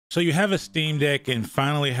So you have a Steam Deck and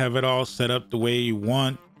finally have it all set up the way you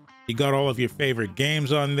want. You got all of your favorite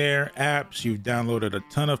games on there, apps, you've downloaded a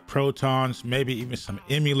ton of protons, maybe even some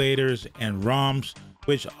emulators and ROMs,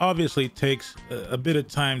 which obviously takes a bit of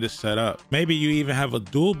time to set up. Maybe you even have a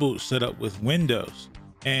dual boot set up with Windows.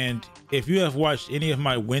 And if you have watched any of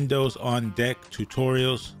my Windows on Deck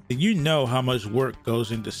tutorials, then you know how much work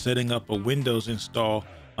goes into setting up a Windows install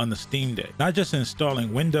on the Steam Deck. Not just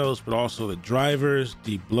installing Windows, but also the drivers,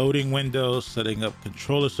 debloating Windows, setting up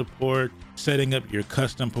controller support, setting up your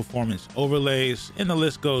custom performance overlays, and the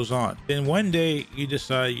list goes on. Then one day you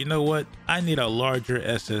decide, you know what, I need a larger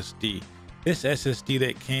SSD. This SSD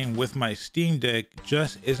that came with my Steam Deck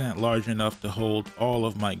just isn't large enough to hold all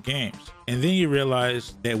of my games. And then you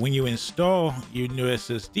realize that when you install your new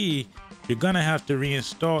SSD, you're gonna have to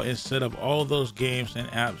reinstall and set up all those games and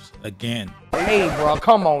apps again. Hey bro,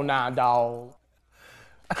 come on now, dog.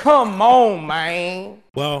 Come on, man.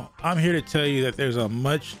 Well, I'm here to tell you that there's a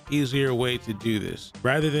much easier way to do this.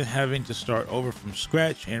 Rather than having to start over from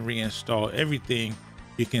scratch and reinstall everything,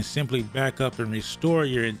 you can simply back up and restore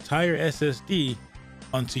your entire SSD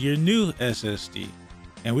onto your new SSD.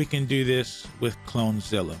 And we can do this with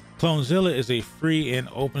Clonezilla. Clonezilla is a free and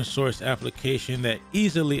open source application that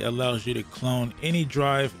easily allows you to clone any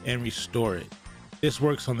drive and restore it. This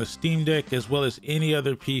works on the Steam Deck as well as any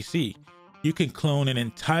other PC. You can clone an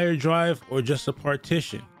entire drive or just a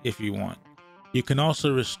partition if you want. You can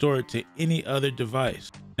also restore it to any other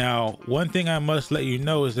device. Now, one thing I must let you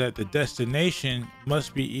know is that the destination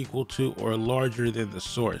must be equal to or larger than the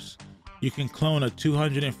source. You can clone a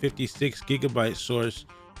 256 gigabyte source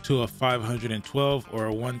to a 512 or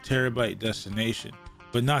a 1 terabyte destination,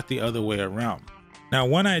 but not the other way around. Now,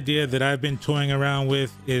 one idea that I've been toying around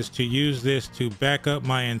with is to use this to back up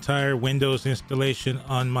my entire Windows installation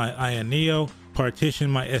on my Ayaneo, partition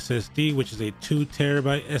my SSD, which is a 2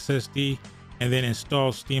 terabyte SSD, and then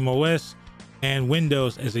install SteamOS and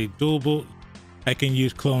Windows as a dual boot. I can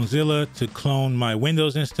use Clonezilla to clone my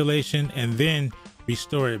Windows installation and then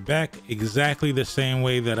restore it back exactly the same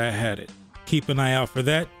way that I had it. Keep an eye out for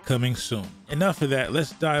that coming soon. Enough of that,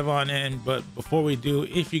 let's dive on in. But before we do,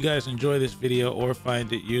 if you guys enjoy this video or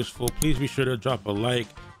find it useful, please be sure to drop a like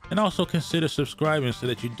and also consider subscribing so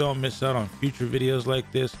that you don't miss out on future videos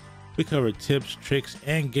like this. We cover tips, tricks,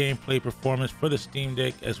 and gameplay performance for the Steam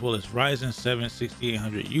Deck, as well as Ryzen 7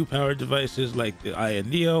 6800U powered devices like the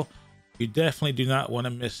Ayaneo. You definitely do not want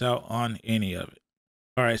to miss out on any of it.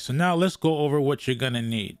 All right, so now let's go over what you're gonna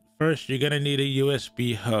need. First, you're gonna need a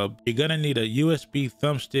USB hub. You're gonna need a USB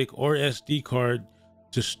thumbstick or SD card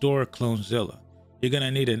to store Clonezilla. You're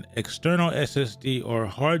gonna need an external SSD or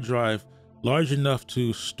hard drive large enough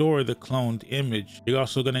to store the cloned image. You're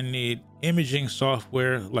also gonna need imaging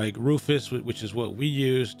software like Rufus, which is what we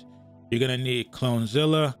used. You're gonna need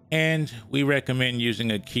Clonezilla, and we recommend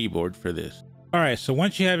using a keyboard for this. All right, so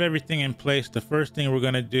once you have everything in place, the first thing we're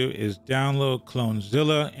gonna do is download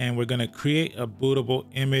Clonezilla, and we're gonna create a bootable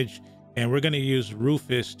image, and we're gonna use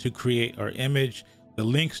Rufus to create our image. The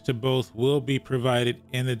links to both will be provided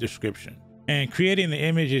in the description. And creating the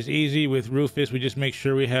image is easy with Rufus. We just make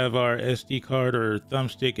sure we have our SD card or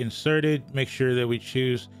thumbstick inserted, make sure that we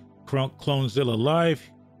choose Clonezilla Live,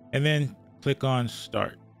 and then click on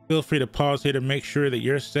Start. Feel free to pause here to make sure that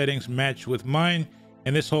your settings match with mine.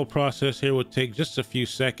 And this whole process here will take just a few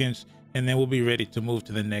seconds, and then we'll be ready to move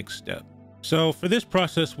to the next step. So for this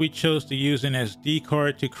process, we chose to use an SD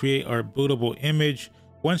card to create our bootable image.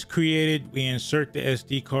 Once created, we insert the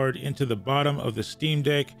SD card into the bottom of the Steam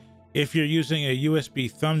Deck. If you're using a USB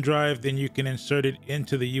thumb drive, then you can insert it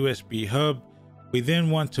into the USB hub. We then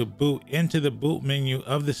want to boot into the boot menu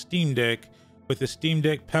of the Steam Deck. With the Steam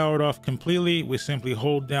Deck powered off completely, we simply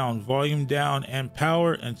hold down volume down and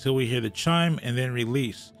power until we hear the chime and then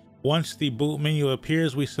release. Once the boot menu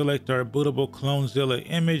appears, we select our bootable Clonezilla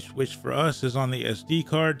image, which for us is on the SD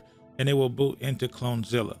card, and it will boot into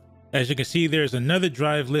Clonezilla. As you can see, there's another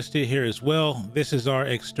drive listed here as well. This is our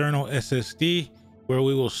external SSD where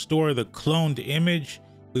we will store the cloned image.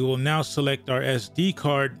 We will now select our SD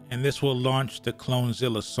card, and this will launch the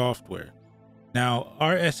Clonezilla software. Now,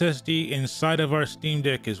 our SSD inside of our Steam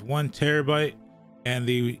Deck is 1 terabyte, and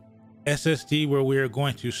the SSD where we are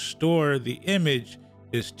going to store the image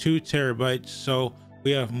is 2 terabytes. So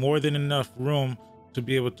we have more than enough room to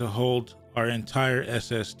be able to hold our entire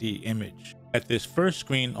SSD image. At this first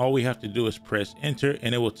screen, all we have to do is press enter,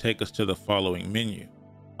 and it will take us to the following menu.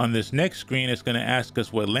 On this next screen, it's going to ask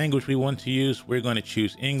us what language we want to use. We're going to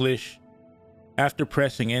choose English. After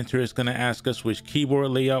pressing enter, it's going to ask us which keyboard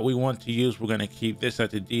layout we want to use. We're going to keep this at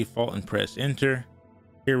the default and press enter.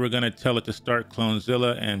 Here we're going to tell it to start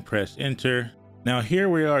Clonezilla and press enter. Now here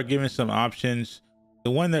we are given some options. The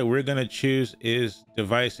one that we're going to choose is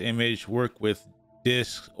device image, work with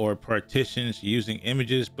disks or partitions using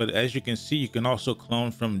images. But as you can see, you can also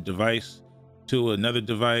clone from device to another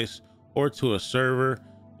device or to a server.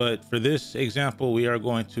 But for this example, we are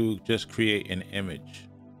going to just create an image.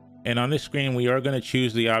 And on this screen, we are going to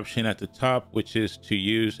choose the option at the top, which is to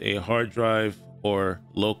use a hard drive or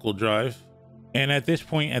local drive. And at this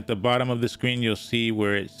point at the bottom of the screen, you'll see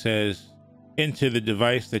where it says enter the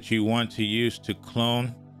device that you want to use to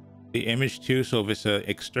clone the image to. So if it's an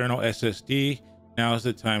external SSD, now is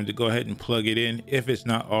the time to go ahead and plug it in. If it's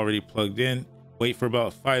not already plugged in, wait for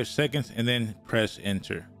about 5 seconds and then press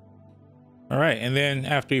enter. All right, and then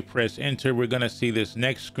after you press enter, we're going to see this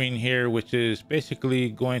next screen here, which is basically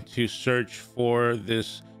going to search for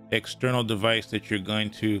this external device that you're going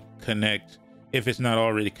to connect if it's not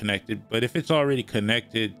already connected. But if it's already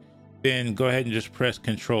connected, then go ahead and just press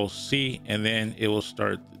Control-C, and then it will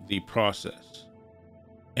start the process.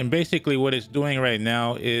 And basically what it's doing right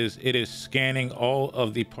now is it is scanning all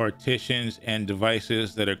of the partitions and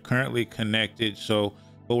devices that are currently connected. So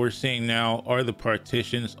what we're seeing now are the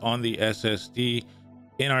partitions on the SSD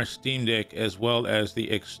in our Steam Deck, as well as the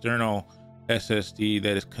external SSD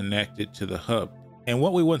that is connected to the hub. And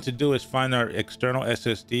what we want to do is find our external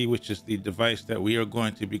SSD, which is the device that we are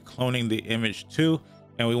going to be cloning the image to,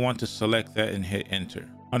 and we want to select that and hit enter.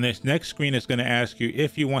 On this next screen, it's going to ask you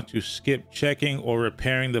if you want to skip checking or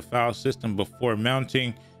repairing the file system before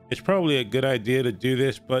mounting. It's probably a good idea to do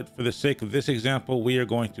this, but for the sake of this example, we are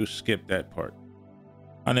going to skip that part.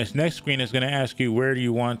 On this next screen, it's going to ask you where do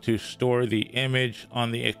you want to store the image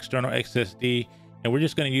on the external SSD, and we're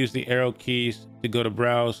just going to use the arrow keys to go to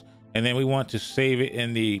browse, and then we want to save it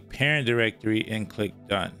in the parent directory and click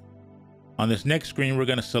done. On this next screen, we're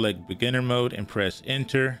going to select beginner mode and press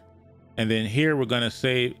enter, and then here we're going to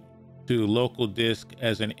save to local disk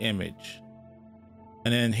as an image.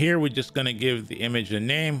 And then here we're just going to give the image a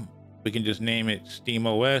name. We can just name it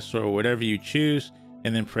SteamOS or whatever you choose,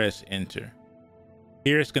 and then press enter.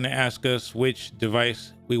 Here it's going to ask us which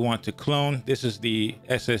device we want to clone. This is the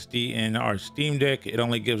SSD in our Steam Deck. It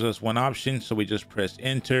only gives us one option, so we just press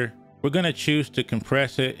enter. We're going to choose to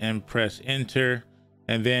compress it and press enter,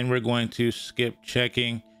 and then we're going to skip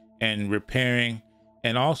checking and repairing.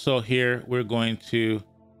 And also here we're going to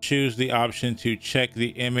choose the option to check the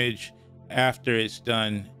image after it's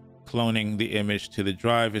done cloning the image to the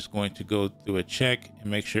drive. It's going to go through a check and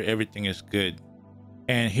make sure everything is good.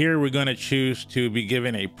 And here we're going to choose to be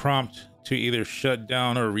given a prompt to either shut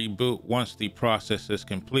down or reboot once the process is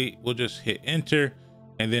complete. We'll just hit enter,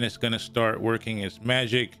 and then it's going to start working its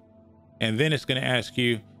magic. And then it's going to ask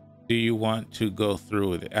you, do you want to go through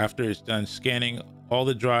with it? After it's done scanning all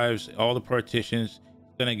the drives, all the partitions,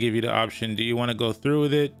 it's going to give you the option, do you want to go through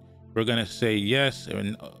with it? We're going to say yes,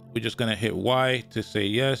 and we're just going to hit Y to say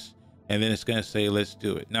yes. And then it's going to say, let's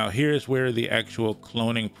do it. Now, here's where the actual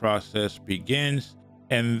cloning process begins.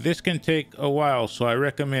 And this can take a while, so I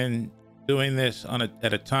recommend doing this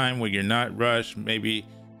at a time where you're not rushed, maybe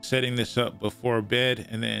setting this up before bed,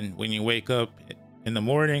 and then when you wake up in the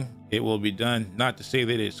morning, it will be done. Not to say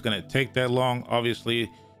that it's going to take that long.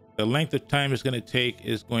 Obviously, the length of time it's going to take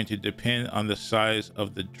is going to depend on the size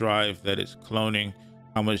of the drive that it's cloning,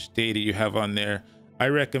 how much data you have on there. I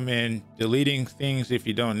recommend deleting things if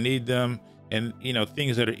you don't need them, and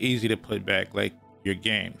things that are easy to put back, like your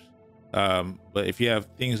games. But if you have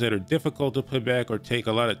things that are difficult to put back or take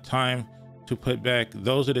a lot of time to put back,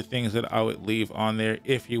 those are the things that I would leave on there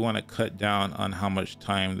if you want to cut down on how much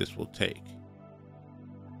time this will take.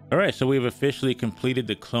 All right, so we've officially completed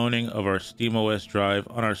the cloning of our SteamOS drive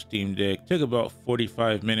on our Steam Deck. Took about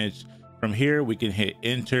 45 minutes. From here, we can hit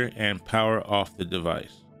enter and power off the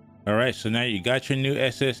device. All right, so now you got your new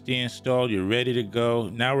SSD installed, you're ready to go.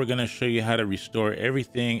 Now we're gonna show you how to restore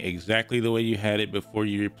everything exactly the way you had it before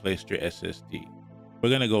you replaced your SSD.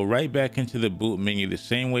 We're gonna go right back into the boot menu the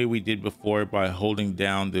same way we did before by holding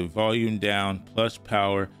down the volume down plus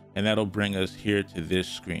power, and that'll bring us here to this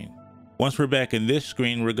screen. Once we're back in this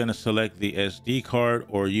screen, we're gonna select the SD card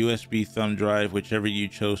or USB thumb drive, whichever you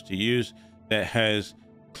chose to use, that has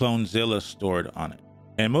Clonezilla stored on it.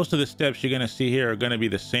 And most of the steps you're going to see here are going to be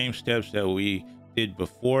the same steps that we did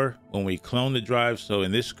before when we cloned the drive. So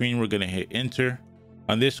in this screen, we're going to hit enter.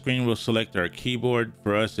 On this screen, we'll select our keyboard.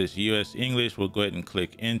 For us, it's US English. We'll go ahead and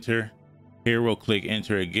click enter. Here, we'll click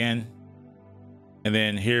enter again. And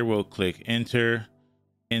then here, we'll click enter,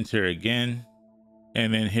 enter again.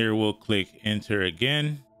 And then here, we'll click enter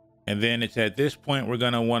again. And then it's at this point, we're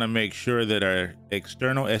going to want to make sure that our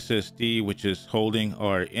external SSD, which is holding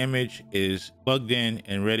our image, is plugged in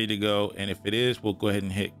and ready to go. And if it is, we'll go ahead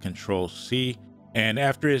and hit Control-C And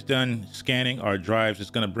after it's done scanning our drives, it's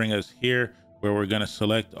going to bring us here where we're going to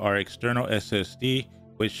select our external SSD,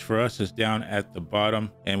 which for us is down at the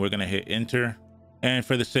bottom, and we're going to hit enter. And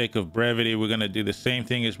for the sake of brevity, we're going to do the same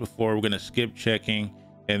thing as before. We're going to skip checking,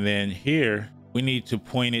 and then here we need to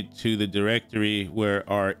point it to the directory where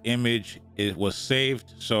our image was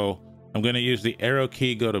saved. So I'm going to use the arrow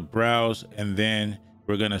key, go to browse, and then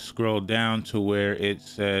we're going to scroll down to where it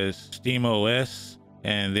says SteamOS,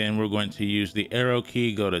 and then we're going to use the arrow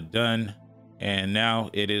key, go to done, and now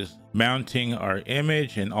it is mounting our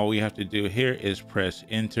image, and all we have to do here is press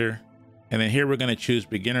enter. And then here we're going to choose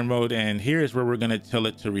beginner mode, and here is where we're going to tell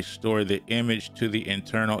it to restore the image to the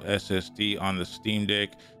internal SSD on the Steam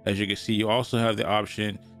Deck. As you can see, you also have the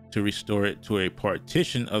option to restore it to a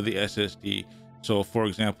partition of the SSD. So for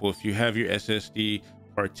example, if you have your SSD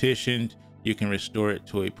partitioned, you can restore it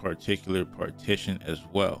to a particular partition as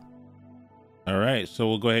well. All right, so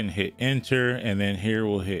we'll go ahead and hit enter, and then here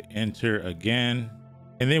we'll hit enter again,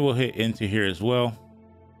 and then we'll hit enter here as well.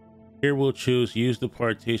 Here we'll choose use the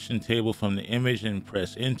partition table from the image and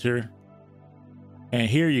press enter. And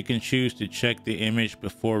here you can choose to check the image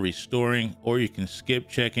before restoring, or you can skip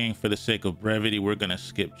checking. For the sake of brevity, we're going to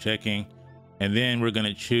skip checking, and then we're going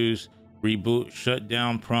to choose reboot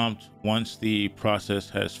shutdown prompt once the process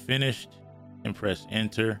has finished, and press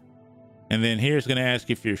enter. And then here's going to ask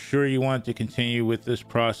if you're sure you want to continue with this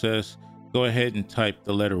process. Go ahead and type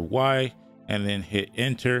the letter Y and then hit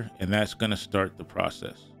enter, and that's going to start the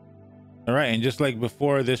process. All right, and just like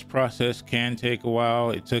before, this process can take a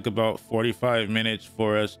while. It took about 45 minutes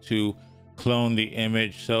for us to clone the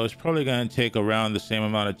image, so it's probably going to take around the same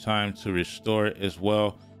amount of time to restore it as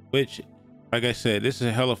well, which, like I said, this is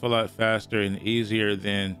a hell of a lot faster and easier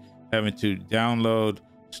than having to download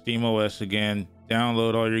SteamOS again,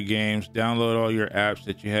 download all your games, download all your apps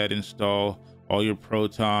that you had installed, all your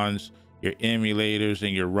protons, your emulators,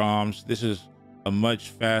 and your ROMs. This is a much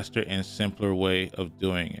faster and simpler way of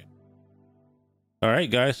doing it. All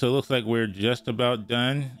right, guys, so it looks like we're just about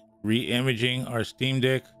done re-imaging our Steam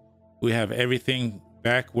Deck. We have everything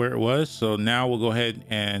back where it was. So now we'll go ahead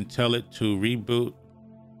and tell it to reboot,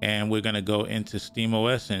 and we're going to go into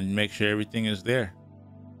SteamOS and make sure everything is there.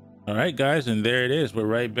 All right, guys, and there it is. We're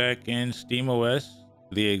right back in SteamOS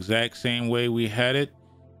the exact same way we had it.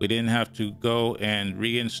 We didn't have to go and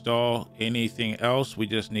reinstall anything else. We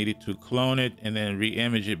just needed to clone it and then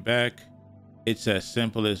re-image it back. It's as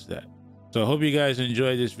simple as that. So I hope you guys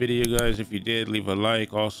enjoyed this video, guys. If you did, leave a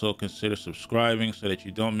like. Also consider subscribing so that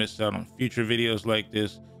you don't miss out on future videos like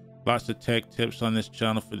this. Lots of tech tips on this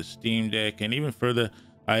channel for the Steam Deck, and even for the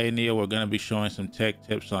Ayaneo, we're going to be showing some tech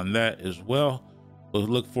tips on that as well. We'll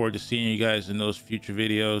look forward to seeing you guys in those future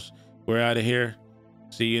videos. We're out of here.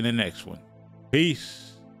 See you in the next one. Peace.